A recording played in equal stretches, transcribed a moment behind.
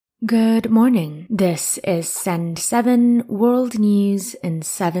Good morning. This is Send 7 World News in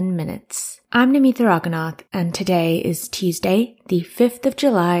 7 minutes. I'm Namita Raghunath, and today is Tuesday, the 5th of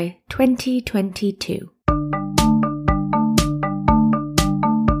July, 2022.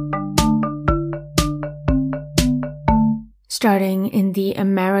 Starting in the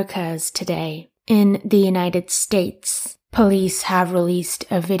Americas today, in the United States, police have released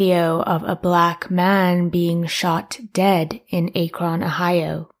a video of a black man being shot dead in Akron,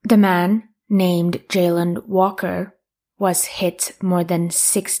 Ohio. The man, named Jayland Walker, was hit more than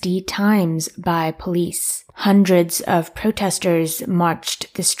 60 times by police. Hundreds of protesters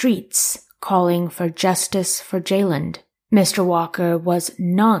marched the streets, calling for justice for Jayland. Mr. Walker was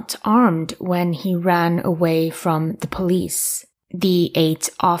not armed when he ran away from the police. The 8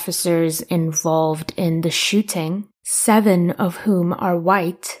 officers involved in the shooting, 7 of whom are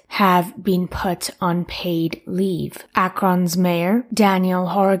white, have been put on paid leave. Akron's mayor, Daniel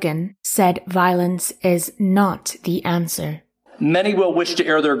Horrigan, said violence is not the answer. Many will wish to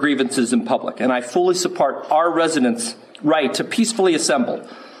air their grievances in public, and I fully support our residents' right to peacefully assemble.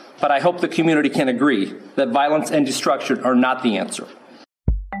 But I hope the community can agree that violence and destruction are not the answer.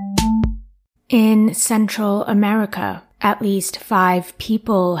 In Central America, at least 5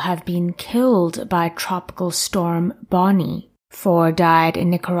 people have been killed by Tropical Storm Bonnie. 4 died in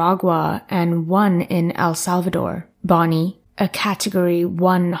Nicaragua and 1 in El Salvador. Bonnie, a Category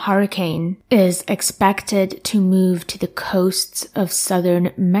 1 hurricane, is expected to move to the coasts of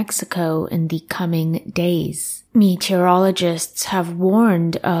southern Mexico in the coming days. Meteorologists have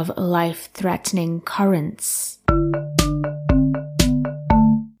warned of life-threatening currents.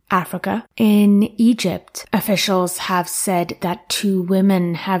 Africa. In Egypt, officials have said that 2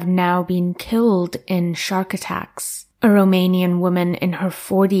 women have now been killed in shark attacks. A Romanian woman in her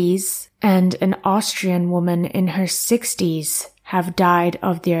 40s and an Austrian woman in her 60s have died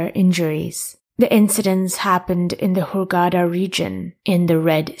of their injuries. The incidents happened in the Hurghada region in the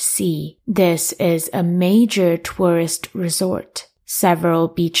Red Sea. This is a major tourist resort. Several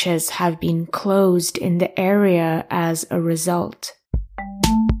beaches have been closed in the area as a result.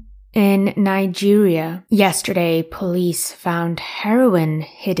 In Nigeria, yesterday police found heroin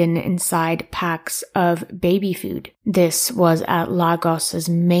hidden inside packs of baby food. This was at Lagos's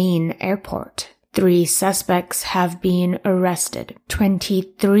main airport. 3 suspects have been arrested.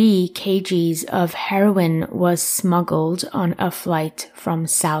 23 kgs of heroin was smuggled on a flight from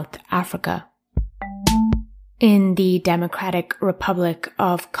South Africa. In the Democratic Republic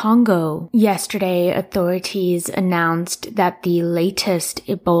of Congo, yesterday authorities announced that the latest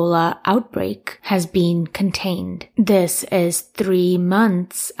Ebola outbreak has been contained. This is 3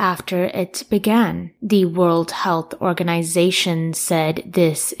 months after it began. The World Health Organization said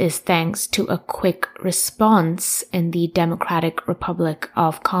this is thanks to a quick response in the Democratic Republic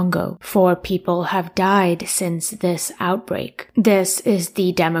of Congo. 4 people have died since this outbreak. This is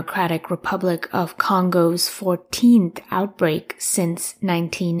the Democratic Republic of Congo's 14th outbreak since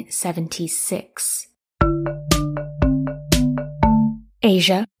 1976.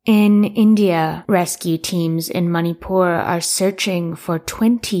 Asia. In India, rescue teams in Manipur are searching for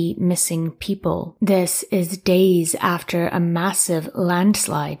 20 missing people. This is days after a massive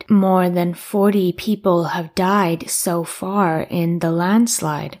landslide. More than 40 people have died so far in the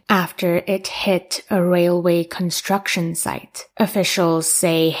landslide after it hit a railway construction site. Officials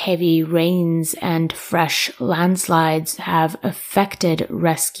say heavy rains and fresh landslides have affected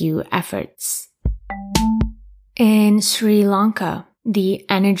rescue efforts. In Sri Lanka, the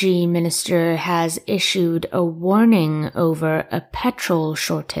energy minister has issued a warning over a petrol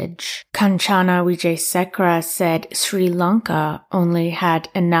shortage. Kanchana Wijesekara said Sri Lanka only had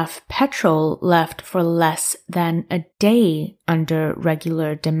enough petrol left for less than a day under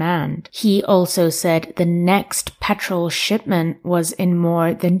regular demand. He also said the next petrol shipment was in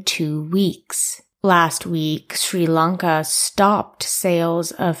more than 2 weeks. Last week, Sri Lanka stopped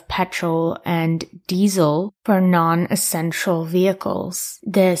sales of petrol and diesel for non-essential vehicles.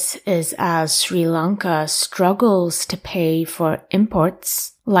 This is as Sri Lanka struggles to pay for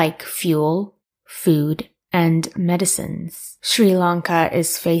imports like fuel, food, and medicines. Sri Lanka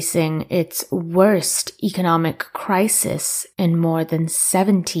is facing its worst economic crisis in more than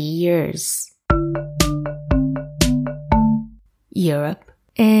 70 years. Europe.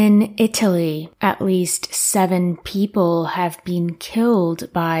 In Italy, at least 7 people have been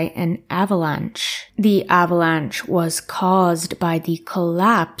killed by an avalanche. The avalanche was caused by the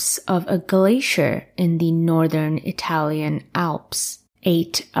collapse of a glacier in the northern Italian Alps.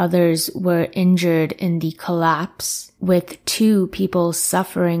 8 others were injured in the collapse, with 2 people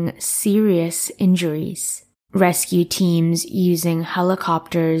suffering serious injuries. Rescue teams using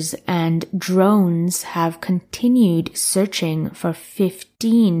helicopters and drones have continued searching for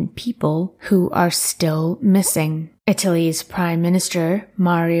 15 people who are still missing. Italy's Prime Minister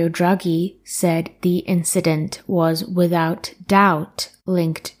Mario Draghi said the incident was without doubt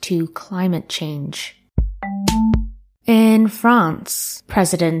linked to climate change. In France,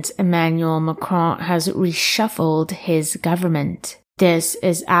 President Emmanuel Macron has reshuffled his government. This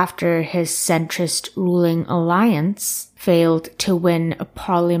is after his centrist ruling alliance failed to win a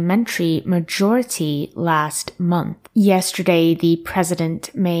parliamentary majority last month. Yesterday, the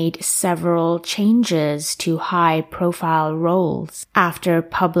president made several changes to high-profile roles. After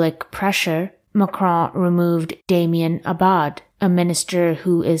public pressure, Macron removed Damien Abad, a minister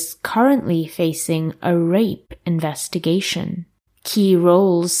who is currently facing a rape investigation. Key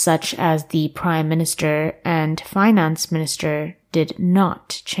roles such as the Prime Minister and Finance Minister did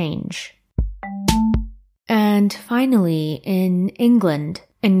not change. And finally, in England,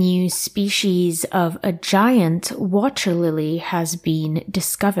 a new species of a giant water lily has been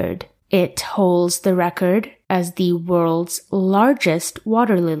discovered. It holds the record as the world's largest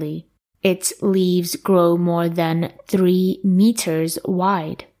water lily. Its leaves grow more than 3 meters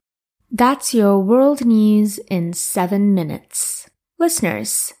wide. That's your world news in 7 minutes.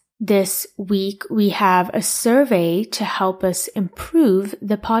 Listeners, this week we have a survey to help us improve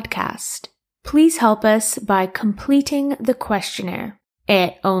the podcast. Please help us by completing the questionnaire.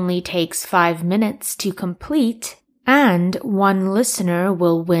 It only takes 5 minutes to complete, and one listener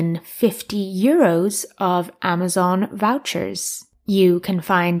will win 50 euros of Amazon vouchers. You can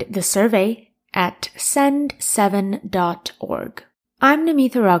find the survey at send7.org. I'm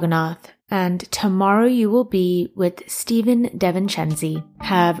Namitha Raghunath, and tomorrow you will be with Stephen DeVincenzi.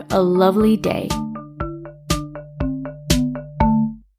 Have a lovely day.